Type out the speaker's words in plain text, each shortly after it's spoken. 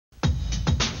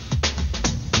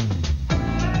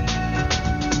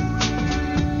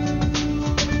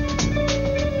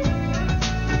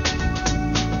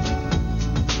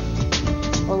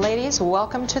friends,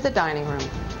 welcome to the dining room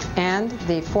and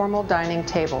the formal dining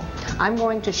table. I'm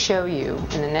going to show you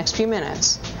in the next few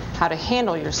minutes how to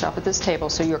handle yourself at this table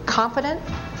so you're confident,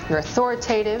 you're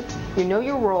authoritative, you know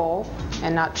your role,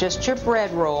 and not just your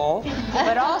bread roll,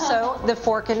 but also the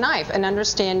fork and knife, and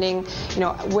understanding,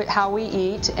 how we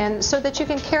eat, and so that you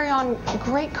can carry on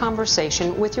great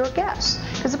conversation with your guests.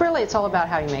 Because really, it's all about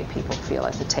how you make people feel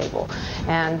at the table.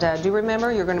 And do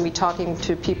remember, you're going to be talking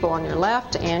to people on your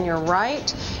left and your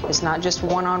right. It's not just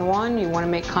one-on-one. You want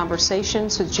to make conversation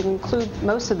so that you can include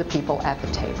most of the people at the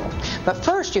table. But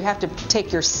first, you have to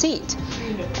take your seat.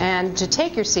 And to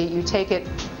take your seat, you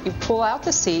pull out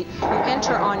the seat, you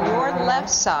enter on your left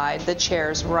side, the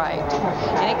chair's right.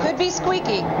 And it could be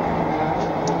squeaky.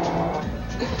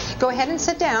 Go ahead and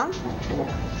sit down.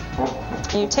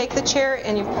 And you take the chair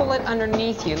and you pull it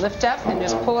underneath you. Lift up and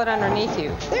just pull it underneath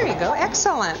you. There you go.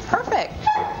 Excellent. Perfect.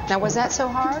 Now, was that so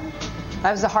hard?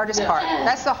 That was the hardest part.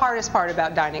 That's the hardest part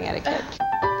about dining etiquette.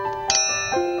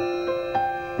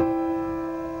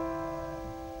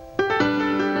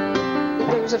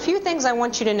 There's a few things I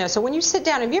want you to know. So when you sit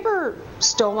down, have you ever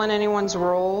stolen anyone's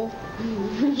roll?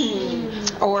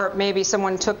 Or maybe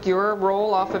someone took your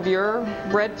roll off of your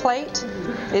bread plate?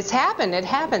 It's happened. It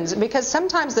happens. Because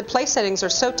sometimes the place settings are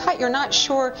so tight, you're not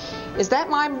sure, is that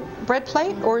my bread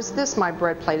plate or is this my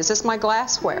bread plate? Is this my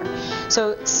glassware?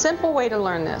 So simple way to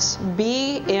learn this.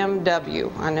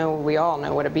 BMW. I know we all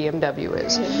know what a BMW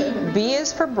is. B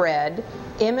is for bread,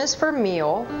 M is for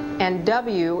meal, and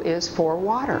W is for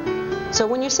water. So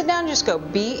when you sit down, just go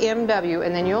BMW,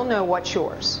 and then you'll know what's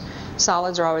yours.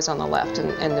 Solids are always on the left, and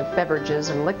the beverages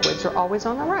and liquids are always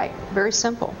on the right. Very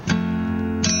simple.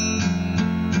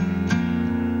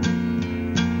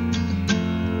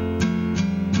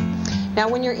 Now,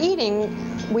 when you're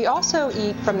eating, we also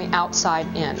eat from the outside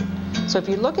in. So if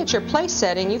you look at your place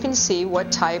setting, you can see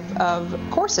what type of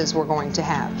courses we're going to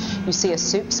have. You see a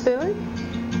soup spoon.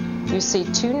 You see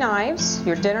 2 knives,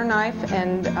 your dinner knife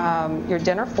and your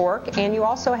dinner fork, and you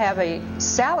also have a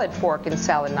salad fork and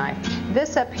salad knife.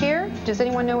 This up here, does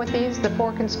anyone know what the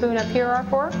fork and spoon up here are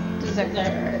for?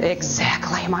 Dessert.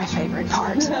 Exactly, my favorite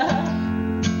part.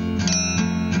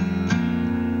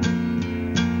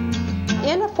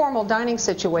 In a formal dining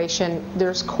situation,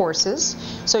 there's courses.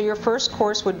 So your first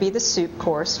course would be the soup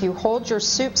course. You hold your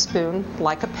soup spoon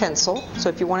like a pencil. So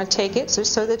if you want to take it,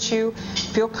 so that you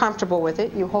feel comfortable with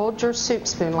it, you hold your soup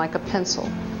spoon like a pencil.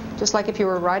 Just like if you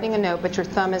were writing a note, but your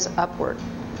thumb is upward.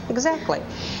 Exactly.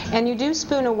 And you do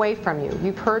spoon away from you.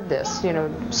 You've heard this,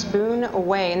 spoon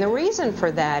away. And the reason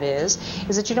for that is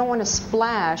that you don't want to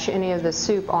splash any of the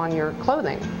soup on your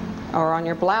clothing or on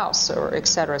your blouse, or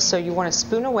etc. So you want to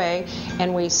spoon away,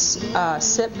 and we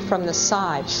sip from the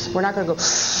side. We're not going to go,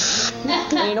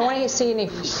 and you don't want to see any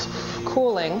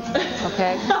cooling,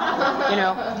 okay?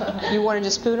 You want to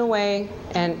just spoon away,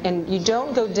 and you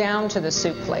don't go down to the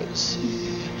soup plates.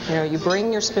 You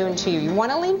bring your spoon to you. You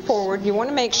want to lean forward. You want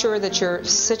to make sure that you're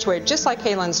situated, just like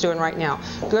Kaylin's doing right now.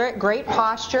 Great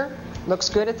posture. Looks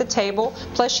good at the table.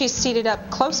 Plus, she's seated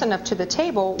up close enough to the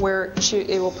table where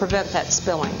it will prevent that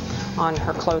spilling on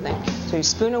her clothing. So you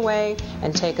spoon away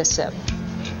and take a sip.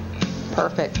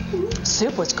 Perfect.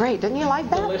 Soup was great. Didn't you like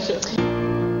that? Delicious.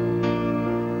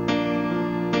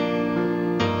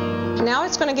 Now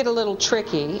it's going to get a little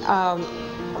tricky.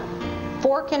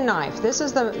 Fork and knife. This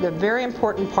is the very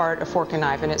important part of fork and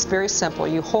knife, and it's very simple.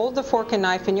 You hold the fork and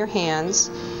knife in your hands,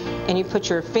 and you put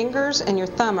your fingers and your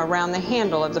thumb around the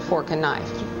handle of the fork and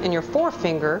knife. And your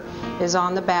forefinger is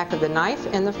on the back of the knife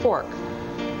and the fork.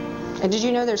 And did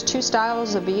you know there's 2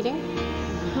 styles of eating?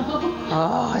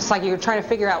 Oh, it's like you're trying to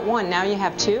figure out one. Now you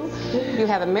have 2. You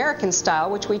have American style,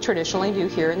 which we traditionally do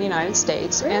here in the United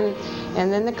States, and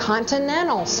then the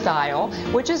continental style,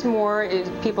 which is more,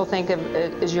 people think of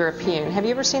as European. Have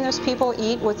you ever seen those people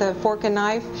eat with a fork and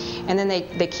knife, and then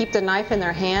they keep the knife in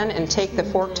their hand and take the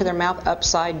fork to their mouth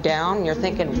upside down, and you're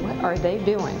thinking, what are they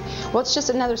doing? Well, it's just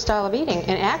another style of eating,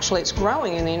 and actually it's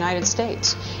growing in the United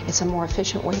States. It's a more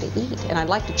efficient way to eat, and I'd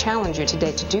like to challenge you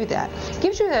today to do that. It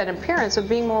gives you that appearance of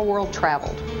being more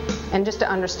world-traveled, and just to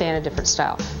understand a different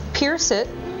style. Pierce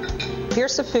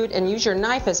the food, and use your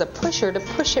knife as a pusher to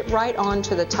push it right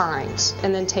onto the tines,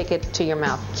 and then take it to your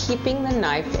mouth, keeping the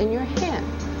knife in your hand.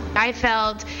 I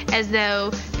felt as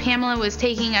though Pamela was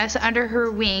taking us under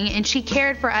her wing, and she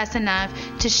cared for us enough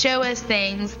to show us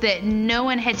things that no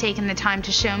one had taken the time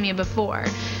to show me before.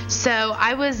 So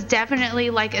I was definitely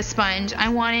like a sponge. I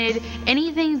wanted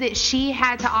anything that she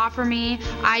had to offer me.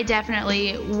 I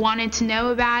definitely wanted to know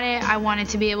about it. I wanted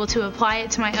to be able to apply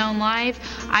it to my own life.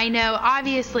 I know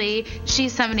obviously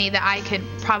she's somebody that I could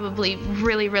probably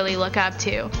really, really look up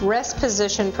to. Rest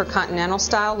position for continental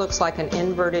style looks like an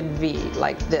inverted V,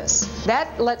 like this.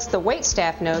 That lets the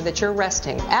waitstaff know that you're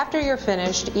resting. After you're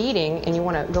finished eating and you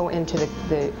want to go into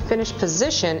the finished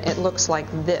position, it looks like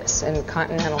this in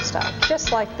continental style,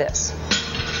 just like this.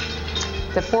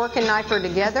 The fork and knife are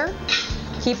together,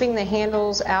 keeping the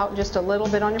handles out just a little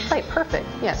bit on your plate. Perfect.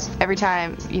 Yes. Every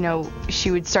time, she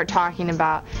would start talking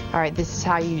about, all right, this is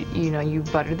how you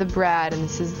butter the bread, and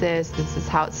this is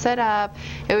how it's set up.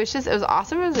 It was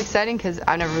awesome. It was exciting because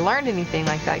I never learned anything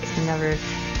like that because I never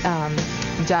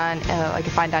done like a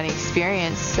fine dining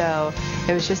experience. So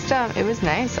it was just, it was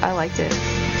nice. I liked it.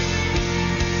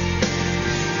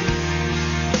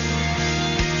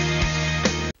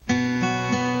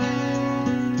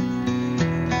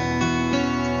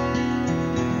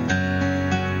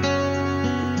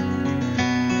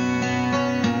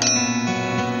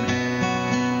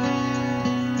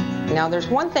 Now, there's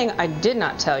one thing I did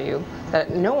not tell you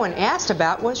that no one asked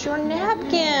about was your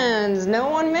napkins. No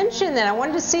one mentioned that. I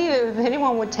wanted to see if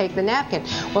anyone would take the napkin.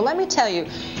 Well, let me tell you,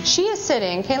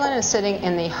 Kaylin is sitting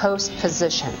in the host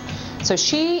position. So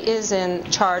she is in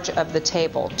charge of the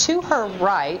table. To her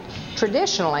right,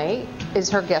 traditionally,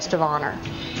 is her guest of honor.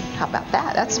 How about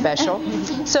that? That's special.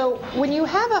 So when you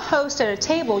have a host at a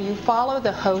table, you follow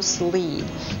the host's lead.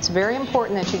 It's very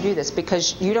important that you do this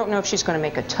because you don't know if she's going to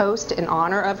make a toast in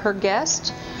honor of her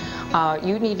guest.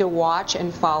 You need to watch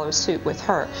and follow suit with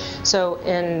her. So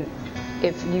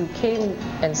if you came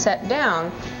and sat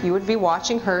down, you would be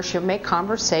watching her. She'll make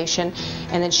conversation,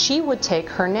 and then she would take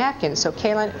her napkin. So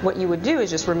Kaylin, what you would do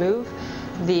is just remove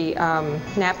the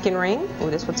napkin ring. Oh,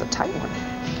 this one's a tight one.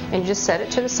 And you just set it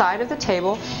to the side of the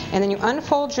table, and then you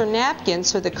unfold your napkin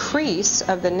so the crease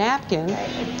of the napkin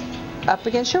up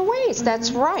against your waist.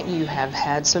 That's right. You have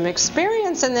had some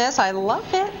experience in this. I love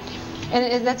it.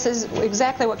 And that's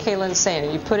exactly what Kaylin's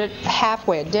saying. You put it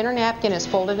halfway. A dinner napkin is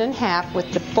folded in half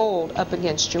with the fold up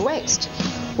against your waist.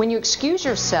 When you excuse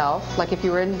yourself, like if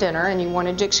you were in dinner and you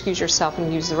wanted to excuse yourself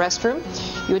and use the restroom,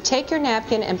 you would take your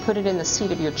napkin and put it in the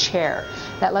seat of your chair.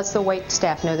 That lets the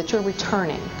waitstaff know that you're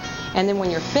returning. And then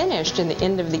when you're finished in the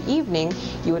end of the evening,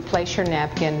 you would place your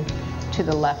napkin to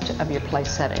the left of your place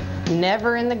setting.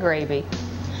 Never in the gravy.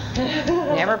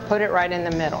 Never put it right in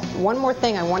the middle. One more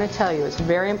thing I want to tell you, it's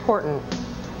very important.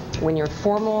 When you're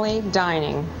formally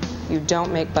dining, you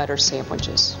don't make butter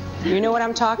sandwiches. You know what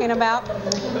I'm talking about?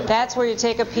 That's where you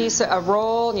take a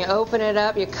roll and you open it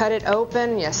up, you cut it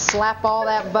open, you slap all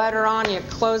that butter on, you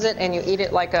close it, and you eat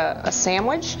it like a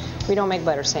sandwich. We don't make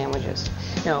butter sandwiches.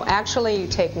 No, actually you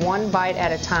take one bite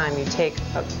at a time. You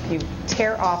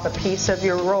tear off a piece of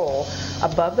your roll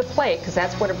above the plate, because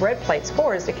that's what a bread plate's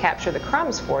for, is to capture the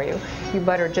crumbs for you. You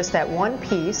butter just that one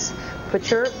piece,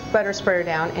 put your butter spreader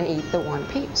down, and eat the one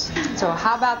piece. So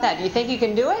how about that? Do you think you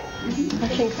can do it? I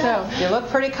think so. You look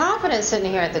pretty confident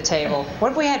sitting here at the table.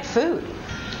 What if we had food?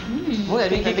 Well,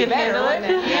 think you could handle it?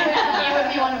 You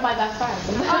would be one of my best friends.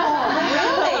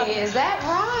 Oh, really? Is that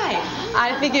right?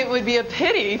 I think it would be a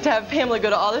pity to have Pamela go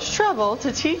to all this trouble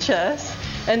to teach us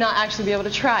and not actually be able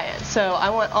to try it. So I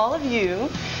want all of you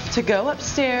to go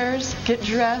upstairs, get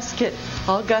dressed, get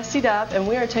all gussied up, and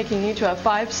we are taking you to a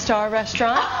 5-star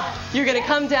restaurant. You're going to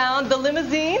come down. The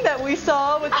limousine that we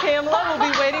saw with Pamela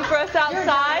will be waiting for us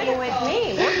outside. You're with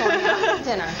me. We're going out to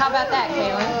dinner. How about that,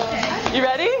 Kaylin? You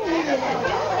ready?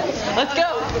 Let's go.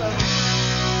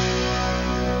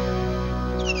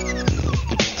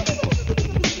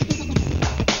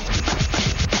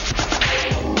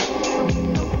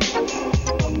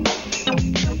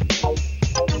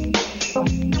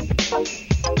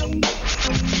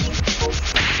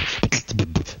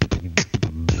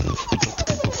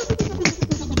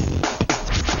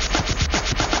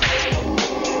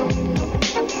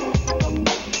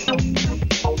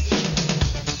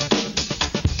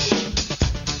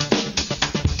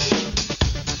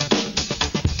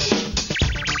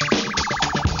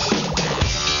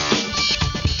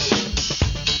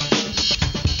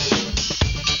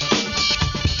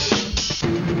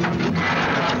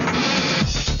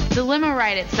 The limo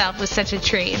ride itself was such a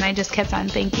treat, and I just kept on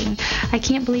thinking, I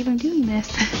can't believe I'm doing this.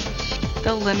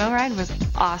 The limo ride was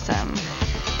awesome.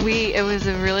 It was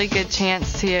a really good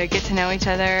chance to get to know each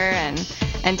other and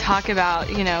talk about,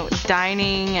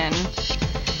 dining and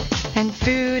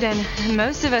food, and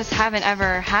most of us haven't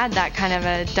ever had that kind of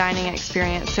a dining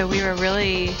experience, so we were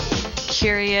really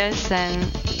curious and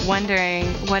wondering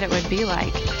what it would be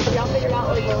like. Y'all figured out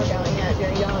where we're going yet?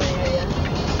 Do y'all have any idea?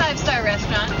 5-star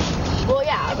restaurant. Well,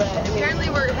 yeah, but I mean, Apparently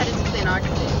we're headed to St.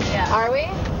 Augustine. yeah. Are we?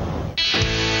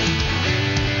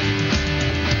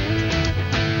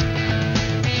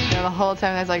 The whole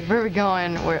time I was like, where are we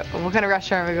going? What kind of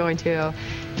restaurant are we going to?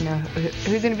 You know,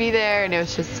 who's going to be there? And it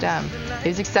was just, it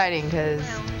was exciting because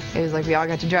it was like we all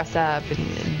got to dress up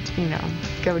and you know,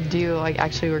 go do, like,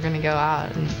 actually we're going to go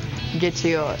out and get to,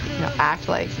 you know, act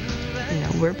like, you know,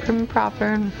 we're prim and proper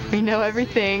and we know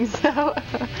everything. So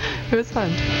it was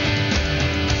fun.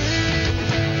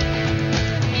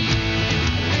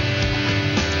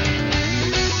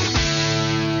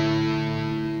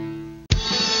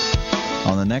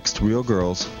 On the next Real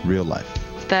Girls, Real Life.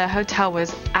 The hotel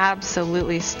was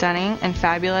absolutely stunning and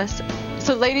fabulous.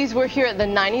 So ladies, we're here at the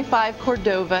 95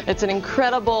 Cordova. It's an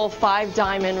incredible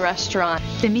 5-diamond restaurant.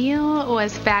 The meal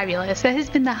was fabulous. That has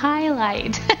been the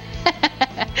highlight.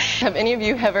 Have any of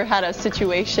you ever had a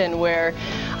situation where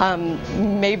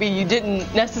maybe you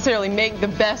didn't necessarily make the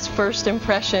best first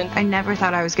impression? I never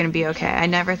thought I was going to be okay. I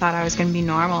never thought I was going to be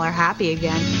normal or happy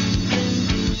again.